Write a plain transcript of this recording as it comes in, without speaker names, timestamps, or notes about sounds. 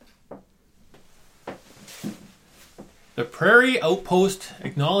The Prairie Outpost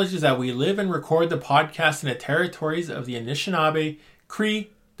acknowledges that we live and record the podcast in the territories of the Anishinaabe, Cree,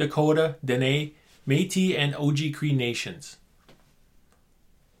 Dakota, Dene, Métis, and Oji Cree nations.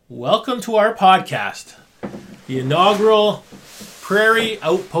 Welcome to our podcast, the inaugural Prairie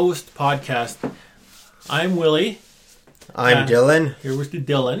Outpost podcast. I'm Willie. I'm Dylan. Here with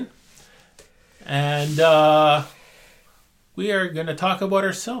Dylan. And we are going to talk about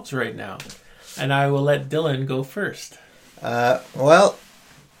ourselves right now. And I will let Dylan go first. As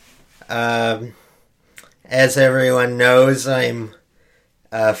everyone knows, I'm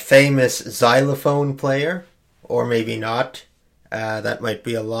a famous xylophone player. Or maybe not. That might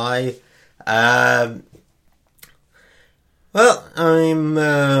be a lie. I'm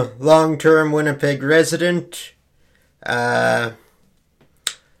a long-term Winnipeg resident. I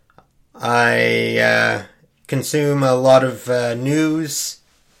consume a lot of news,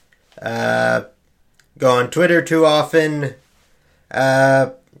 go on Twitter too often,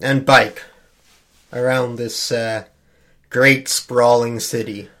 and bike around this great sprawling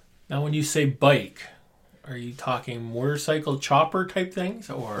city. Now when you say bike, are you talking motorcycle chopper type things?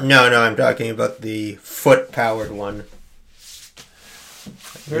 Or No, I'm talking about the foot-powered one.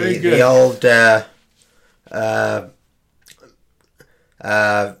 Very good. The old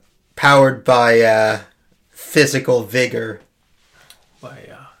powered by physical vigor. By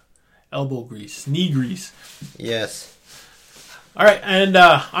elbow grease, knee grease. Yes. All right, and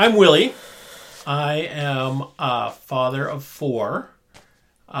I'm Willie. I am a father of 4.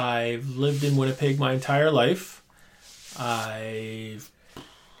 I've lived in Winnipeg my entire life. I'm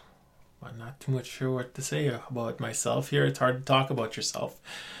not too much sure what to say about myself here. It's hard to talk about yourself.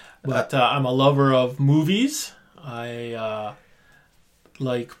 But I'm a lover of movies. I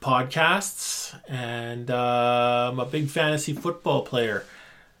like podcasts. And I'm a big fantasy football player.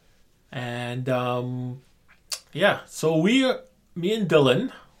 And so me and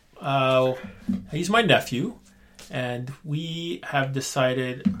Dylan, he's my nephew. And we have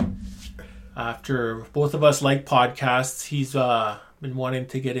decided, after both of us like podcasts, he's been wanting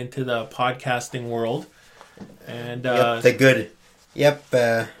to get into the podcasting world. And right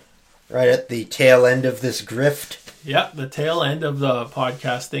at the tail end of this grift. Yeah, the tail end of the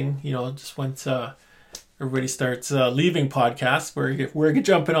podcasting. Just once everybody starts leaving podcasts, we're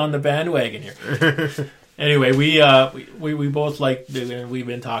jumping on the bandwagon here. Anyway, we both like, and we've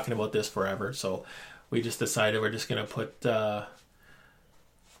been talking about this forever, so we just decided we're just going to put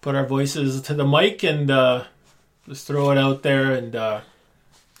our voices to the mic and just throw it out there and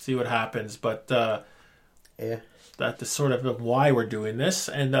see what happens. But that is sort of why we're doing this.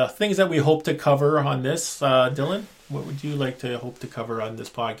 And things that we hope to cover on this, Dylan, what would you like to hope to cover on this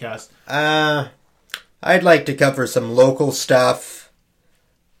podcast? I'd like to cover some local stuff,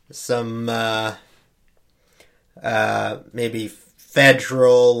 some maybe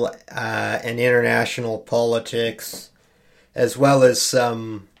federal and international politics, as well as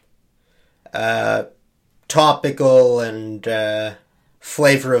some topical and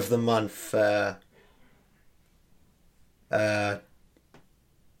flavor of the month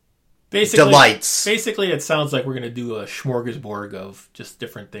delights. Basically, it sounds like we're going to do a smorgasbord of just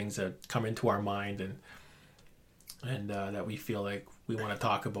different things that come into our mind and that we feel like we want to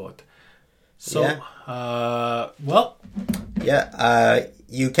talk about. So,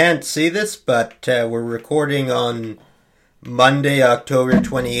 you can't see this, but we're recording on Monday, October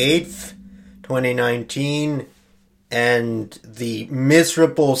 28th, 2019, and the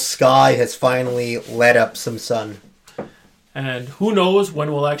miserable sky has finally let up some sun. And who knows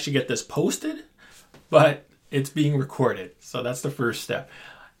when we'll actually get this posted, but it's being recorded, so that's the first step.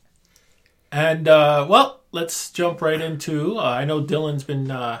 And, let's jump right into, I know Dylan's been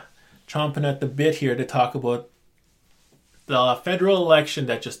chomping at the bit here to talk about the federal election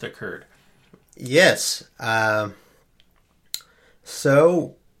that just occurred. Yes. A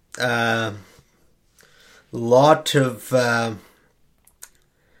lot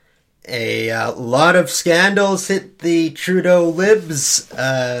of scandals hit the Trudeau Libs,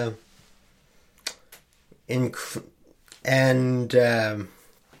 and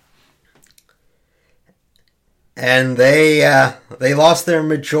they lost their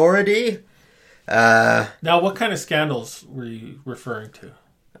majority. Now, what kind of scandals were you referring to?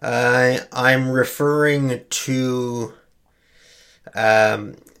 I'm referring to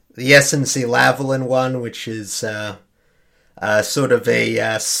the SNC-Lavalin one, which is sort of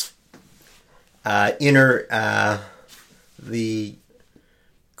a the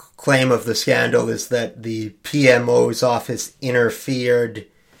claim of the scandal is that the PMO's office interfered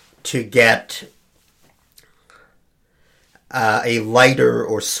to get a lighter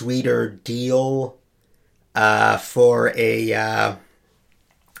or sweeter deal for a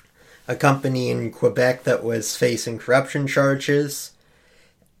company in Quebec that was facing corruption charges.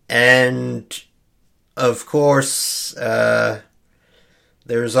 And, of course,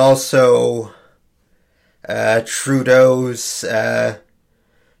 there's also Trudeau's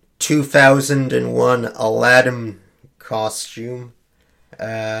 2001 Aladdin costume.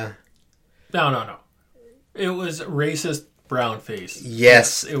 No. It was racist brown face.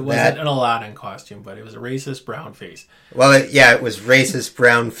 Yes. It wasn't an Aladdin costume, but it was a racist brown face. Well, it was racist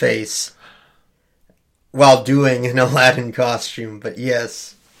brown face while doing an Aladdin costume, but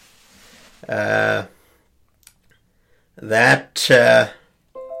yes. I'd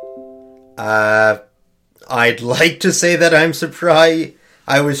like to say that I'm surprised.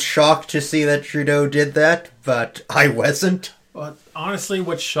 I was shocked to see that Trudeau did that, but I wasn't. But honestly,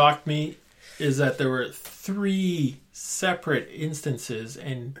 what shocked me is that there were 3 separate instances,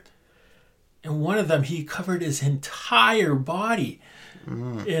 and in one of them he covered his entire body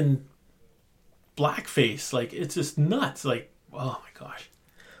in blackface. Like, it's just nuts. Like, oh my gosh.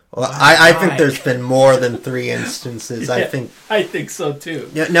 Well, I think there's been more than 3 instances. Yeah, I think so too.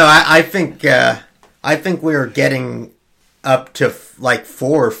 No, I think we're getting up to like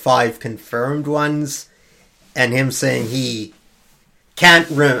 4 or 5 confirmed ones, and him saying he can't.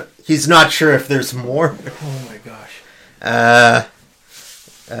 He's not sure if there's more. Oh my gosh.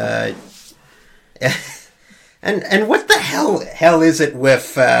 And what the hell is it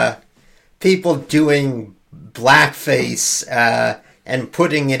with people doing blackface and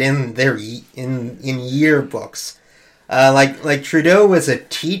putting it in their in yearbooks? Like Trudeau was a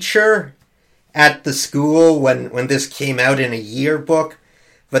teacher at the school when this came out in a yearbook,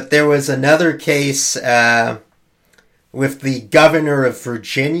 but there was another case with the governor of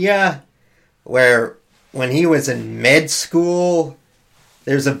Virginia where when he was in med school,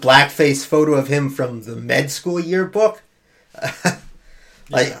 there's a blackface photo of him from the med school yearbook.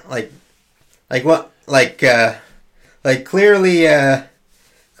 Clearly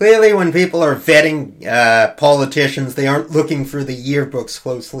when people are vetting politicians, they aren't looking for the yearbooks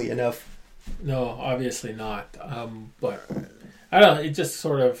closely enough. No, obviously not. But I don't know, it just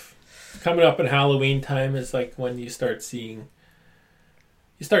sort of coming up in Halloween time is like when you start seeing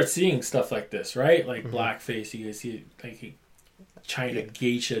stuff like this, right? Like blackface, you see like China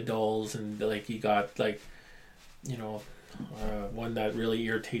geisha dolls, and like you got like, one that really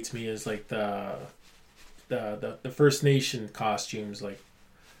irritates me is like the First Nation costumes, like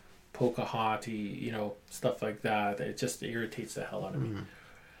Pocahontas, stuff like that. It just irritates the hell out of me.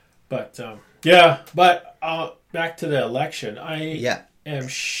 But back to the election. I am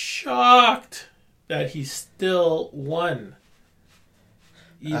shocked that he still won,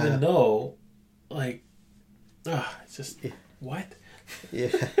 even though, like, it's just what?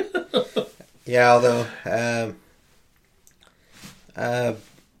 Although,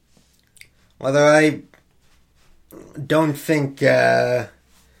 although I don't think the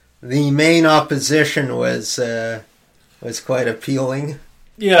main opposition was quite appealing.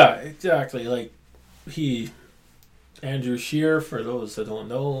 Yeah, exactly. Like Andrew Scheer, for those that don't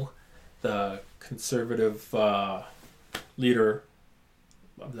know, the conservative leader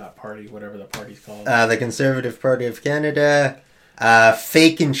of that party, whatever the party's called. The Conservative Party of Canada,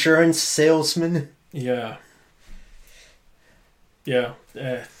 fake insurance salesman. Yeah.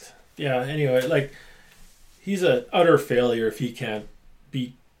 Anyway, like, he's an utter failure if he can't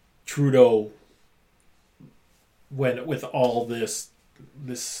beat Trudeau with all this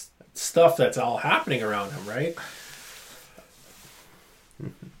stuff that's all happening around him, right?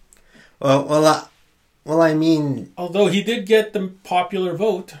 Well, I mean, although he did get the popular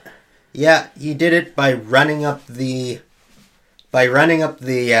vote. Yeah, he did it by running up the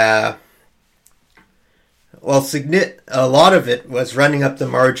a lot of it was running up the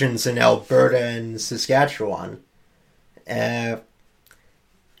margins in Alberta and Saskatchewan.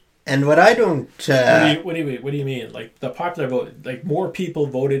 And what I don't... What do you mean? Like, the popular vote, like, more people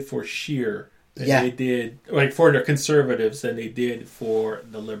voted for Scheer than they did, like, for the Conservatives than they did for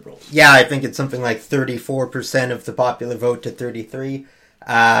the Liberals. Yeah, I think it's something like 34% of the popular vote to 33%.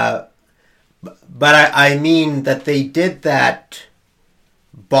 But I mean that they did that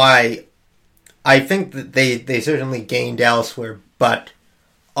by... I think that they certainly gained elsewhere, but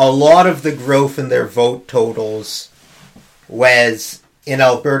a lot of the growth in their vote totals was in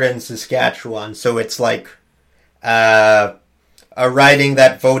Alberta and Saskatchewan. So it's like a riding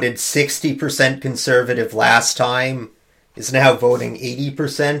that voted 60% Conservative last time is now voting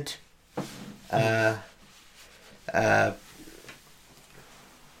 80%.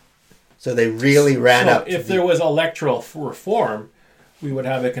 So they really ran up. If there was electoral reform, we would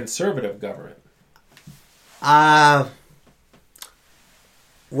have a Conservative government. Well,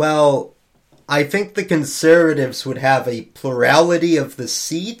 I think the Conservatives would have a plurality of the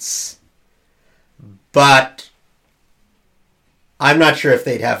seats, but I'm not sure if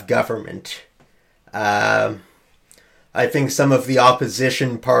they'd have government. I think some of the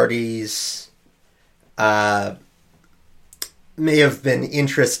opposition parties may have been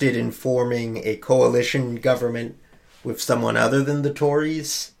interested in forming a coalition government with someone other than the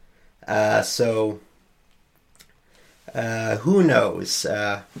Tories. So who knows?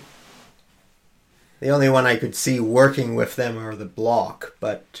 The only one I could see working with them are the Bloc,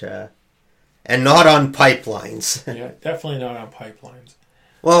 but and not on pipelines. Yeah, definitely not on pipelines.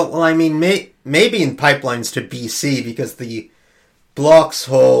 Well, I mean, maybe in pipelines to BC, because the Bloc's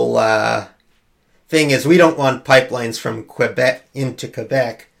whole thing is we don't want pipelines from Quebec into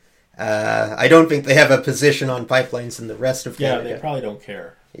Quebec. I don't think they have a position on pipelines in the rest of Canada. Yeah, they probably don't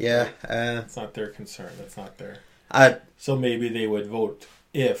care. Yeah. It's not their concern. It's not their... Uh, So maybe they would vote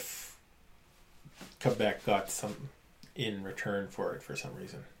if Quebec got some in return for it for some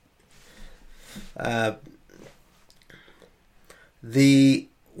reason. The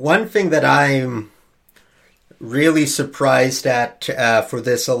one thing that I'm really surprised at for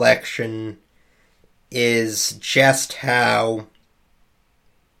this election is just how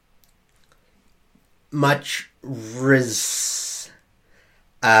much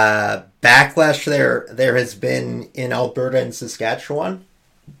backlash there has been in Alberta and Saskatchewan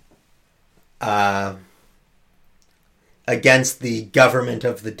against the government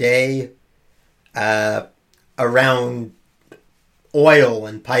of the day around oil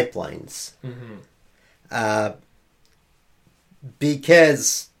and pipelines. Mm-hmm.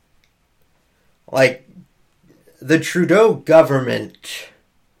 Because, like, the Trudeau government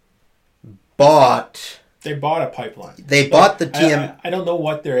bought... They bought a pipeline. They bought the TM... I don't know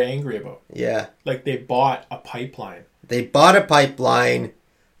what they're angry about. Yeah. Like, they bought a pipeline. They bought a pipeline.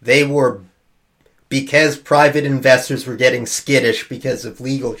 They were... Because private investors were getting skittish because of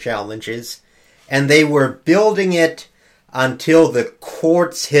legal challenges. And they were building it until the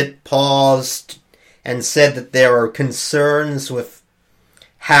courts hit pause and said that there are concerns with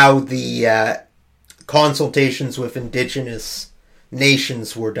how the consultations with Indigenous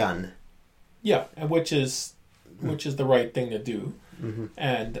nations were done. Yeah, which is the right thing to do. Mm-hmm.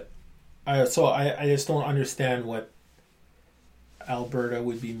 And I just don't understand what Alberta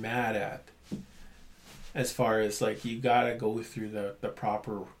would be mad at, as far as, like, you gotta go through the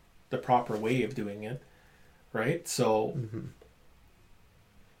proper way of doing it, right? So Mm-hmm.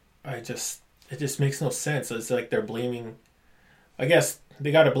 it just makes no sense. It's like they're blaming, I guess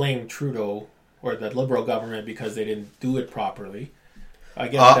they gotta blame Trudeau or the Liberal government because they didn't do it properly. I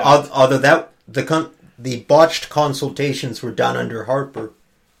get that. Although the botched consultations were done under Harper.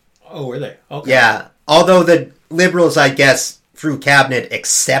 Oh, were they? Okay. Yeah. Although the Liberals, I guess, through cabinet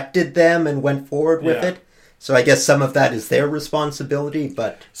accepted them and went forward with it. So I guess some of that is their responsibility,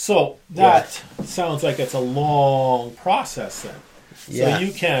 but... So that sounds like it's a long process then. Yeah. So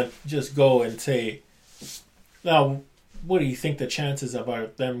you can't just go and say, now, what do you think the chances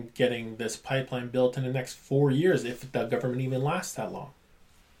about them getting this pipeline built in the next 4 years, if the government even lasts that long?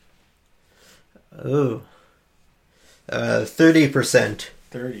 Oh. 30%.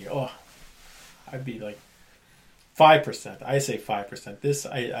 30. Oh, I'd be like 5%. I say 5%. This,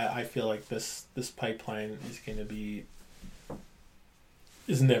 I feel like this pipeline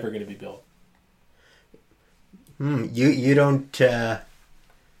is never going to be built. You don't...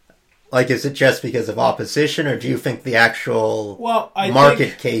 Like, is it just because of opposition, or do you think the actual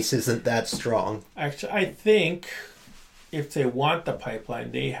market case isn't that strong? Actually, I think if they want the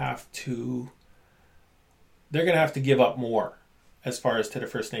pipeline, they're going to have to give up more as far as to the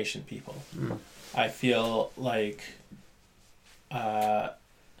First Nation people. I feel like why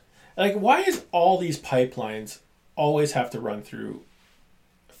is all these pipelines always have to run through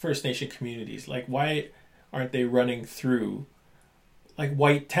First Nation communities? Like, why aren't they running through, like,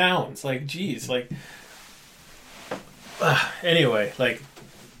 white towns? Like, geez, like... anyway, like...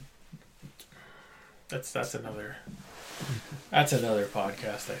 That's another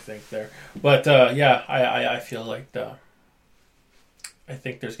podcast, I think, there. But, yeah, I feel like I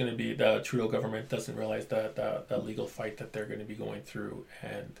think there's going to be... The Trudeau government doesn't realize the legal fight that they're going to be going through,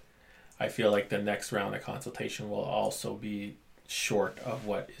 and I feel like the next round of consultation will also be short of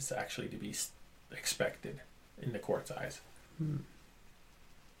what is actually to be expected in the court's eyes.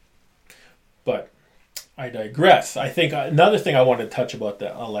 But I digress. I think another thing I wanted to touch about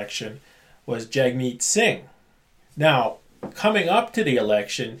the election was Jagmeet Singh. Now, coming up to the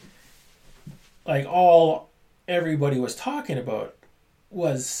election, like, all everybody was talking about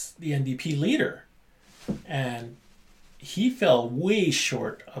was the NDP leader. and he fell way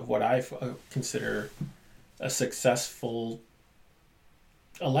short of what I consider a successful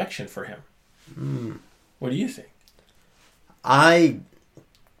election for him. What do you think? I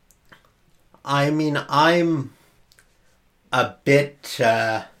mean, I'm a bit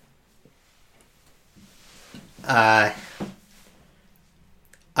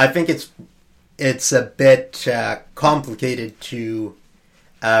I think it's a bit complicated to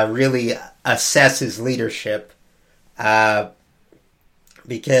really assess his leadership,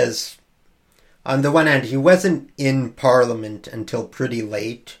 because on the one hand, he wasn't in Parliament until pretty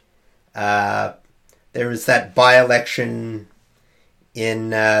late. There was that by-election in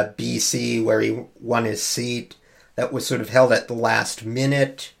BC where he won his seat that was sort of held at the last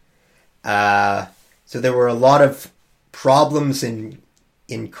minute. So there were a lot of problems in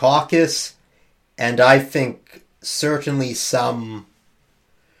caucus, and I think certainly some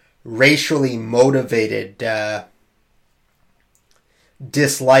racially motivated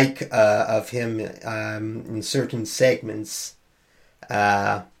dislike of him in certain segments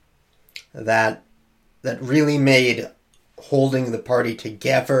that really made holding the party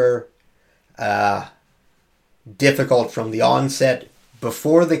together difficult from the onset.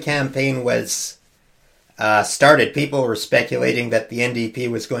 Before the campaign was started, people were speculating that the NDP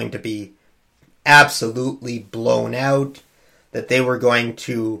was going to be absolutely blown out, that they were going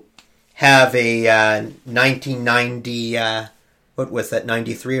to have a 1990, what was that,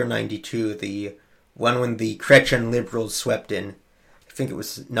 93 or 92, the one when the Chrétien Liberals swept in, I think it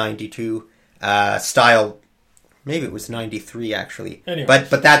was 92, style, maybe it was 93 actually, anyway.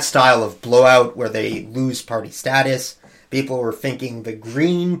 But that style of blowout where they lose party status. People were thinking the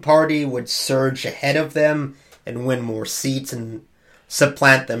Green Party would surge ahead of them and win more seats and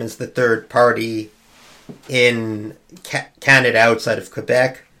supplant them as the third party in Canada outside of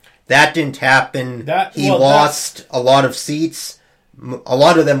Quebec. That didn't happen. He lost a lot of seats. A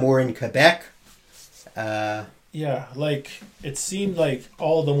lot of them were in Quebec. Yeah, like, it seemed like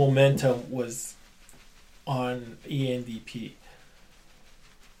all the momentum was on ENDP.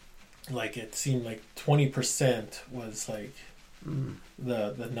 Like, it seemed like 20% was like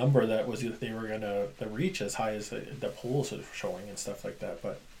the number that was they were going to reach, as high as the polls are showing and stuff like that.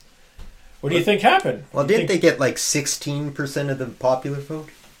 But what do you think happened? Well, didn't they get like 16% of the popular vote?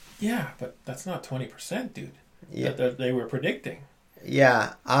 Yeah, but that's not 20%, dude. Yeah. That they were predicting.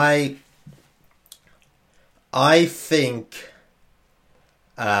 Yeah, I think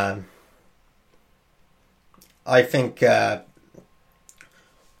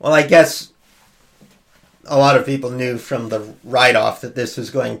well, I guess a lot of people knew from the write-off that this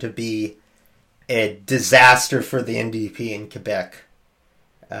was going to be a disaster for the NDP in Quebec.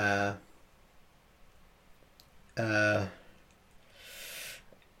 Yeah, I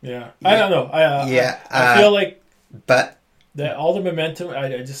don't know. I feel like, but that all the momentum. I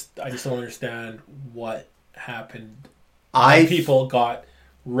just don't understand what happened. People got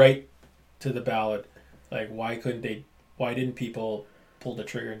right to the ballot. Like, why didn't people pull the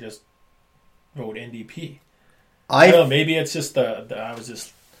trigger and just vote NDP? I don't know. Maybe it's just I was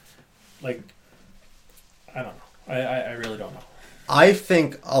just like, I don't know. I really don't know. I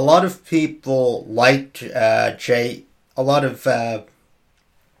think a lot of people liked Jay. A lot of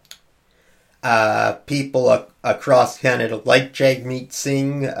people across Canada liked Jagmeet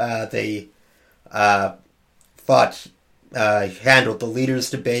Singh. They thought he handled the leaders'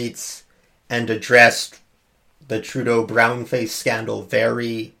 debates and addressed the Trudeau brownface scandal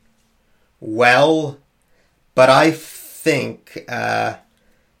very well. But I think a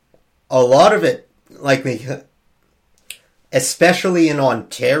lot of it, like, especially in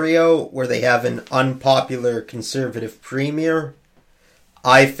Ontario, where they have an unpopular Conservative premier,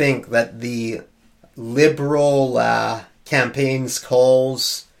 I think that the Liberal campaign's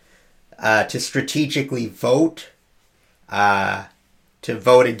calls to strategically vote, to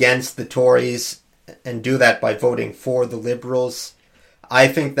vote against the Tories and do that by voting for the Liberals, I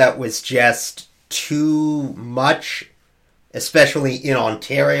think that was just too much, especially in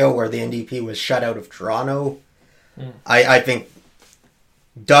Ontario, where the NDP was shut out of Toronto. I think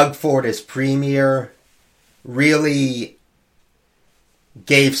Doug Ford as premier really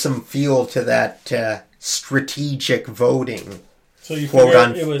gave some fuel to that strategic voting. So you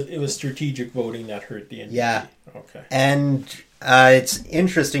figured it was strategic voting that hurt the NDP? Yeah. Okay. And it's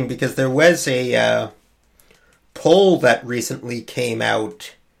interesting because there was a poll that recently came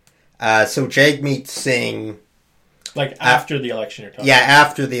out. So Jagmeet Singh... Like after the election you're talking about? Yeah,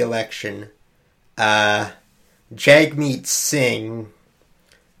 after the election. Jagmeet Singh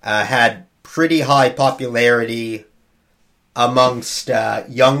had pretty high popularity amongst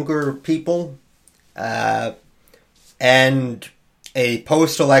younger people, And a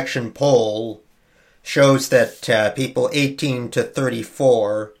post-election poll shows that people 18 to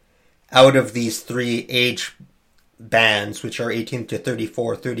 34, out of these three age bands, which are 18 to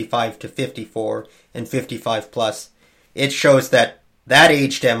 34, 35 to 54, and 55 plus, it shows that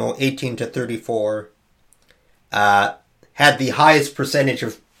age demo, 18 to 34, had the highest percentage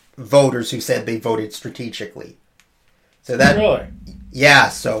of voters who said they voted strategically. So that, really? Yeah,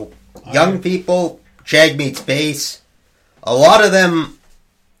 so young people, Jagmeet's base, a lot of them,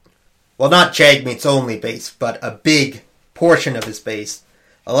 well, not Jagmeet's only base, but a big portion of his base,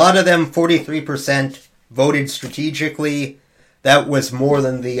 a lot of them, 43%, voted strategically. That was more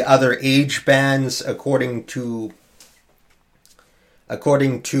than the other age bands, according to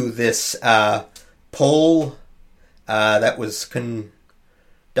this poll that was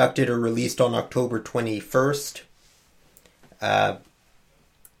conducted or released on October 21st.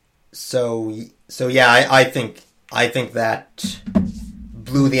 So yeah, I think that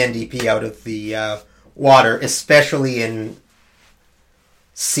blew the NDP out of the water, especially in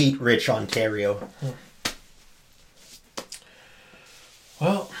seat-rich Ontario.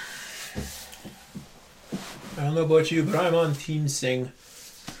 Well, I don't know about you, but I'm on Team Singh.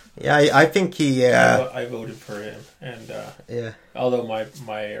 Yeah, I think he... I voted for him, and yeah. Although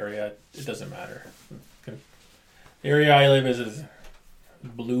my area, it doesn't matter. The area I live is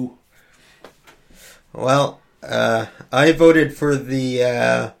blue. Well, I voted for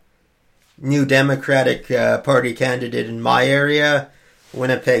the New Democratic Party candidate in my area,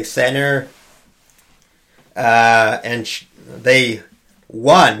 Winnipeg Centre, and they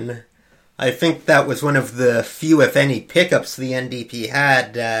won. I think that was one of the few, if any, pickups the NDP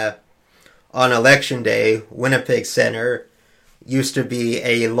had on election day. Winnipeg Centre used to be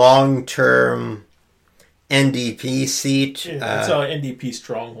a long-term NDP seat. Yeah, it's an NDP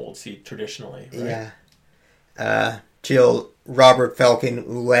stronghold seat traditionally, right? Yeah. Till Robert Falcon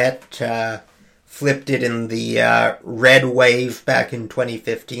Ouellette flipped it in the red wave back in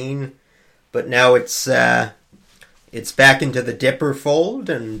 2015. But now it's back into the Dipper fold,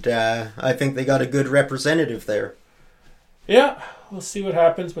 and I think they got a good representative there. Yeah, we'll see what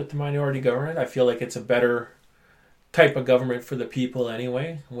happens with the minority government. I feel like it's a better type of government for the people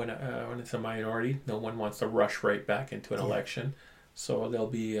anyway. When it's a minority, no one wants to rush right back into an election, so there'll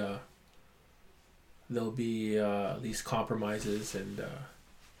be these compromises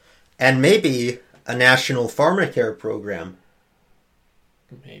and maybe a national pharmacare program.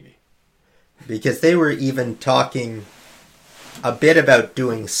 Maybe. Because they were even talking a bit about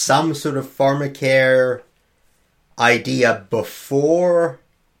doing some sort of pharmacare idea before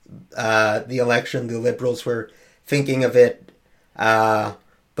the election. The Liberals were thinking of it, but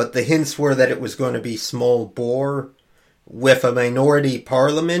the hints were that it was going to be small bore with a minority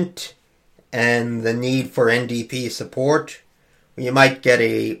parliament and the need for NDP support. You might get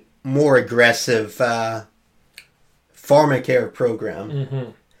a more aggressive pharmacare program.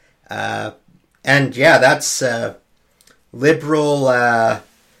 Mm-hmm. And yeah, that's Liberal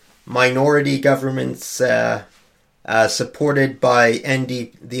minority governments supported by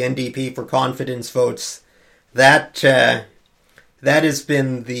the NDP for confidence votes. That has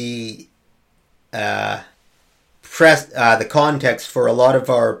been the context for a lot of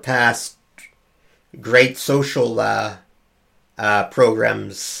our past great social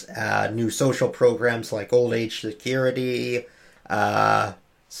programs, new social programs like old age security,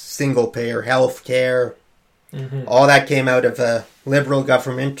 single-payer health care. Mm-hmm. All that came out of a Liberal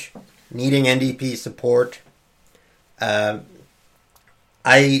government needing NDP support. I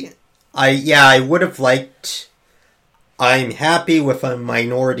would have liked... I'm happy with a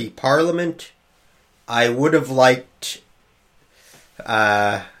minority parliament. I would have liked...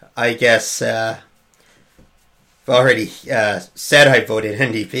 I've already said I voted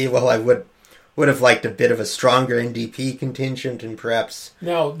NDP. Well, I would have liked a bit of a stronger NDP contingent and perhaps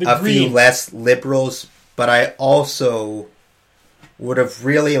few less Liberals, but I also would have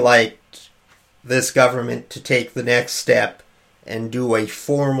really liked this government to take the next step and do a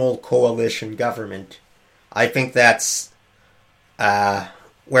formal coalition government. I think that's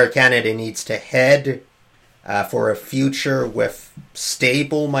where Canada needs to head for a future with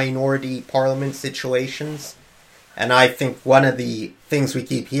stable minority parliament situations. And I think one of the things we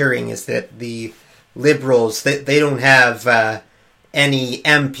keep hearing is that the Liberals, they don't have any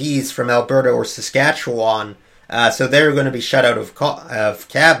MPs from Alberta or Saskatchewan, so they're going to be shut out of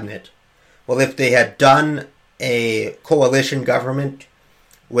cabinet. Well, if they had done a coalition government,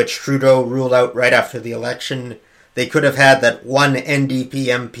 which Trudeau ruled out right after the election, they could have had that one NDP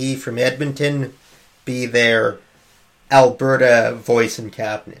MP from Edmonton be their Alberta voice in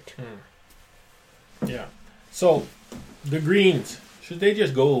cabinet. Yeah. So, the Greens, should they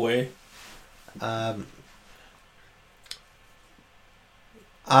just go away? Um,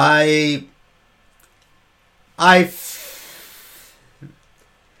 I, I,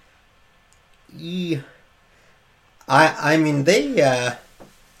 I mean,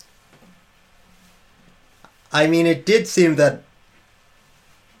 I mean, it did seem that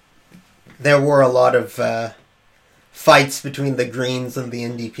there were a lot of fights between the Greens and the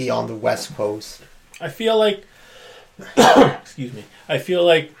NDP on the West Coast. I feel like, excuse me, I feel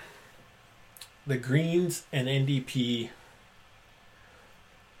like the Greens and NDP,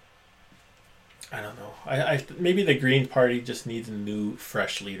 I don't know. I maybe the Green Party just needs a new,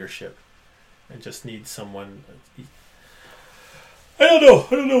 fresh leadership, and just needs someone. I don't know.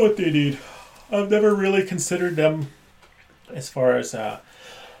 I don't know what they need. I've never really considered them as far as an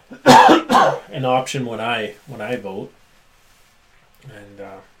option when I vote. And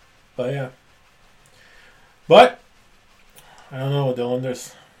but yeah, but I don't know, Dylan.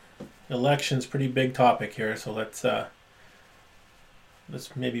 There's elections, pretty big topic here. So let's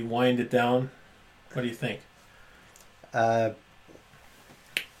maybe wind it down. What do you think?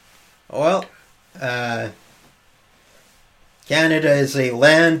 Well, Canada is a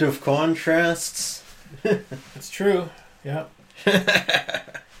land of contrasts. It's true. Yeah.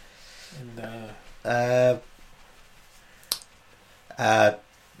 And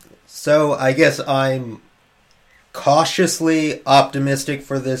so I guess I'm cautiously optimistic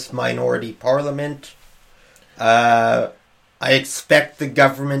for this minority parliament. I expect the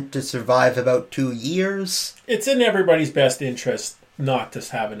government to survive about 2 years. it's in everybody's best interest not to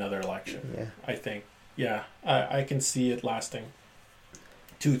have another election. Yeah. I think. Yeah, I can see it lasting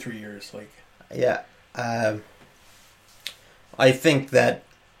 2-3 years. Like. Yeah. I think that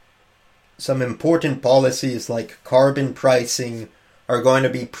some important policies like carbon pricing are going to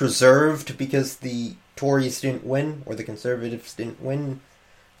be preserved because the Tories didn't win, or the Conservatives didn't win.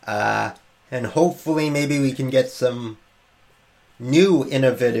 And hopefully maybe we can get some new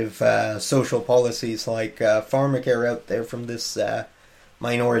innovative social policies like pharmacare out there from this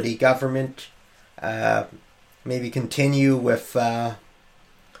minority government. Maybe continue with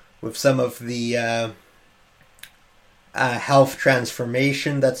some of the health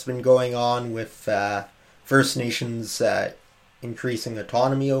transformation that's been going on with First Nations increasing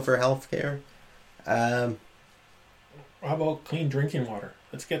autonomy over healthcare. How about clean drinking water?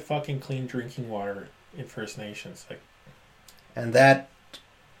 Let's get fucking clean drinking water in First Nations. Like, and that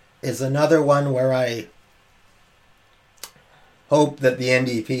is another one where I hope that the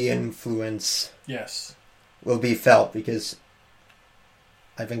NDP influence yes, will be felt, because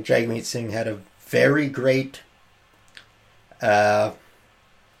I think Jagmeet Singh had a very great line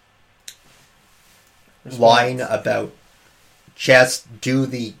about just do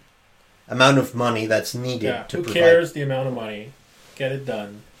the amount of money that's needed to who provide. cares the amount of money? Get it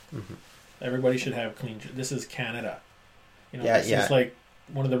done. Mm-hmm. Everybody should have clean. This is Canada. You know, Yeah, this yeah. is like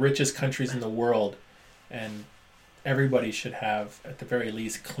one of the richest countries in the world, and everybody should have, at the very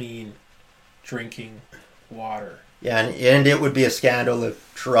least, clean drinking water. Yeah, and it would be a scandal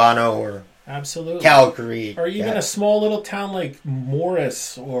if Toronto or Absolutely. Calgary Or even a small little town like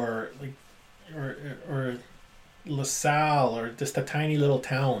Morris or LaSalle, or just the tiny little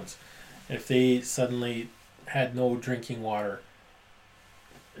towns. If they suddenly had no drinking water,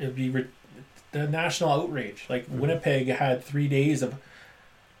 it would be the national outrage. Like Winnipeg had 3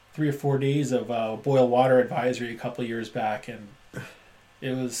 or 4 days of boil water advisory a couple of years back, and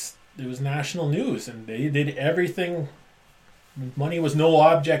it was national news, and they did everything. Money was no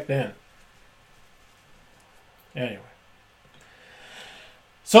object then. Anyway,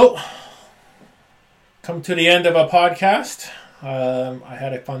 so come to the end of a podcast. I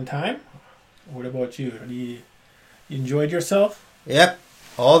had a fun time. What about you? You enjoyed yourself? Yep,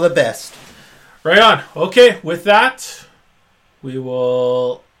 all the best. Right on. Okay, with that, we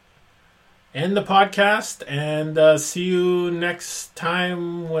will end the podcast and see you next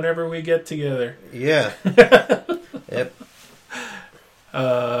time whenever we get together. Yeah. Yep.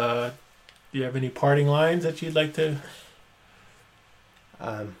 Do you have any parting lines that you'd like to?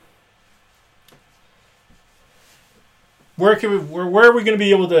 Where are we going to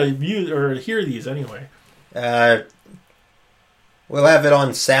be able to view or hear these anyway? We'll have it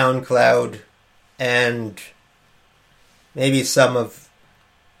on SoundCloud, and maybe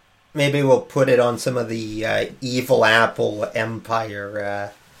we'll put it on some of the evil Apple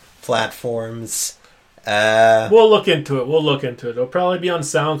Empire platforms. We'll look into it. It'll probably be on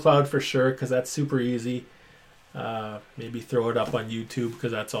SoundCloud for sure, because that's super easy. Maybe throw it up on YouTube,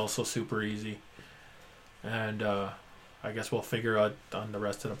 because that's also super easy. And I guess we'll figure out on the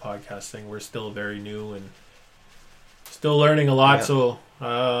rest of the podcast thing. We're still very new and still learning a lot, so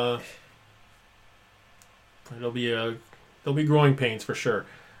there'll be growing pains for sure.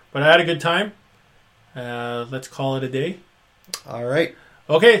 But I had a good time. Let's call it a day. All right.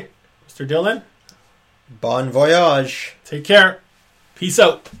 Okay, Mr. Dylan. Bon voyage. Take care. Peace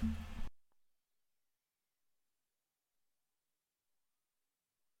out.